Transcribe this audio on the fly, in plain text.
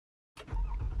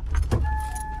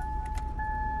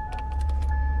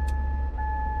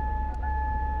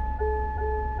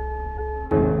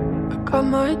Got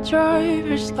my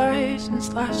driver's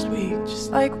license last week,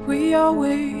 just like we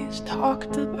always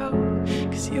talked about.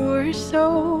 Cause you were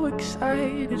so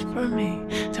excited for me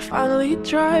to finally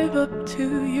drive up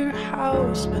to your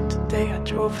house. But today I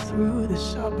drove through the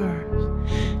suburbs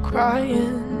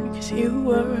crying cause you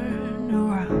weren't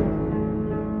around.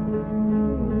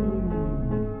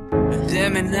 너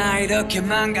때문에 나 이렇게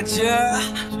망가져.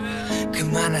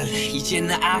 그만할래 이제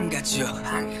나 안 가져.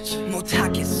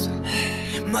 못하겠어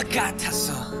뭐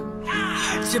같아서.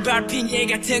 제발 핑계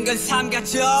같은 건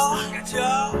삼가져.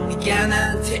 네가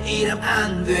나한테 이러면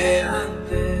안 돼.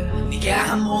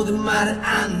 네가 한 모든 말은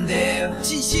안 돼.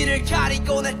 진실을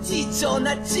가리고 날 찢어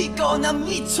날 찍어 난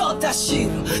미쳐 다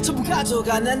싫어. 전부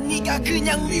가져가 난 네가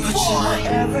그냥 미워.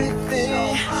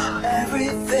 Everything,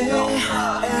 everything,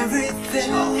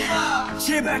 everything.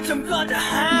 제발 좀 꺼져.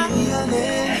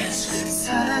 미안해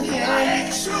사랑해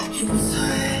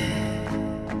용서해.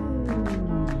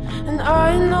 And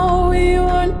I know we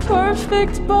weren't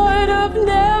perfect, but I've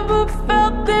never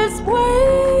felt this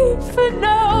way for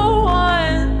no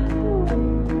one.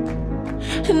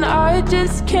 And I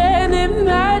just can't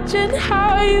imagine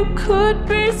how you could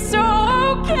be so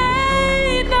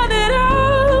okay now that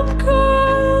I'm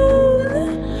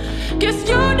gone. Guess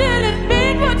you didn't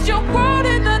mean what you wrote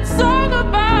in that song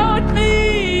about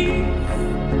me.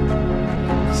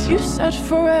 'Cause you said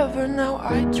forever, now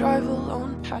I drive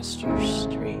alone past your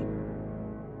street.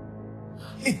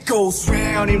 It goes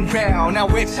round and round. 나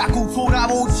왜 자꾸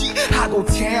돌아보지 하고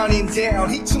down and down.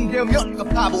 이쯤 되면 너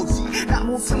바보지. 나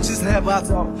무슨 짓을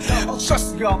해봐도 어쩔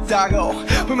수가 없다고.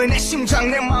 왜 내 심장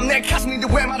내 맘 내 가슴인데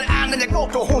왜 말을 안 하냐고.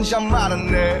 또 혼자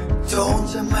말았네. 또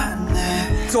혼자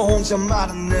말았네. 또 혼자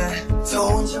말았네. 또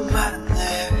혼자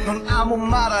말았네. 넌 아무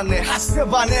말 안 해.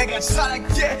 하세봐 내가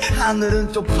잘할게.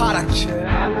 하늘은 또 파랗게.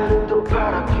 하늘은 또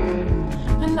파랗게.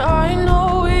 And I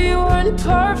know we weren't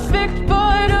perfect,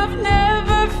 but I've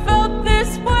never felt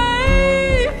this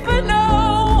way for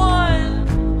no one.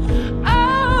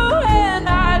 Oh, and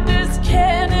I just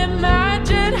can't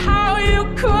imagine how you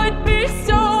could be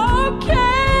so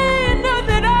okay now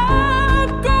that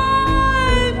I'm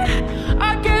gone.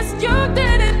 I guess you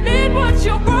didn't mean what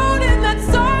you wrote in that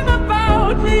song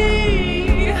about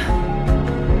me.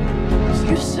 'Cause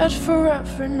you said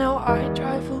forever, now I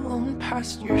drive alone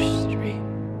past your street.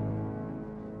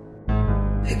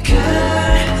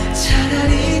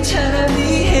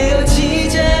 차라리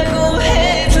헤어지자고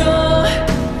해도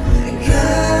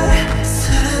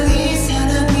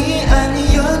사랑이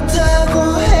아니었다고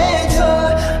해도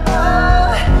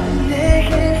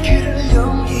내겐 그럴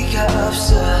용기가 없어.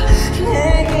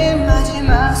 내게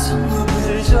마지막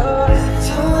선물을 줘.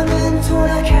 더는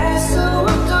돌아갈 수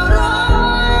없도록.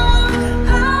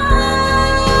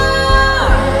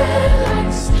 Red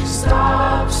lights,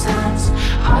 stop signs,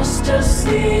 I still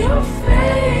see your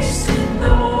face in the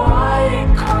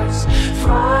white cars,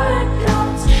 front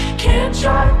yards. Can't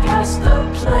drive past the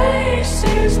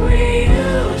places we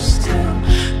used to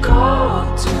go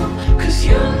to, 'cause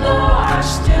you know I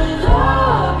still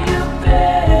love you,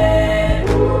 babe.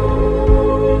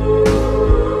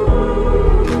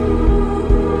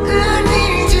 I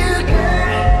need you,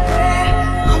 girl.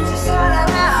 혼자서나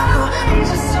나고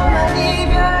혼자서만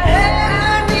이별해.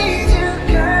 I need you,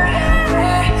 girl.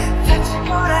 다칠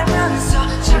거라면서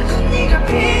자꾸 네가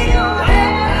필요해.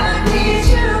 I need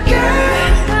you, girl.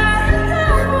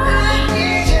 I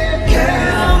need you,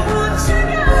 girl.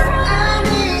 I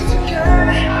need you, girl.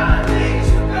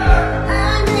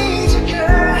 I need you,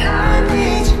 girl. I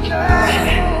need you, girl.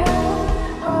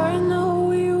 I know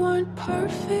we weren't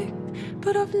perfect,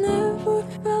 but I've never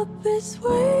felt this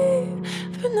way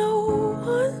for no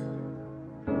one.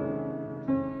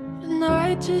 And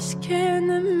I just can't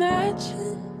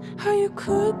imagine how you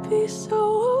could be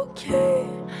so okay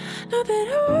now that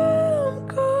I'm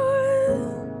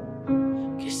gone.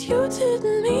 'Cause you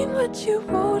didn't mean what you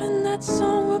wrote in that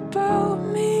song about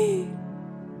me.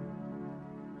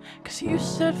 'Cause you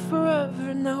said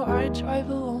forever, now I drive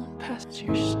alone past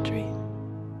your street.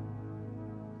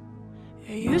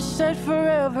 Yeah, you said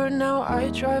forever, now I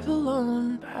drive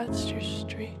alone past your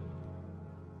street.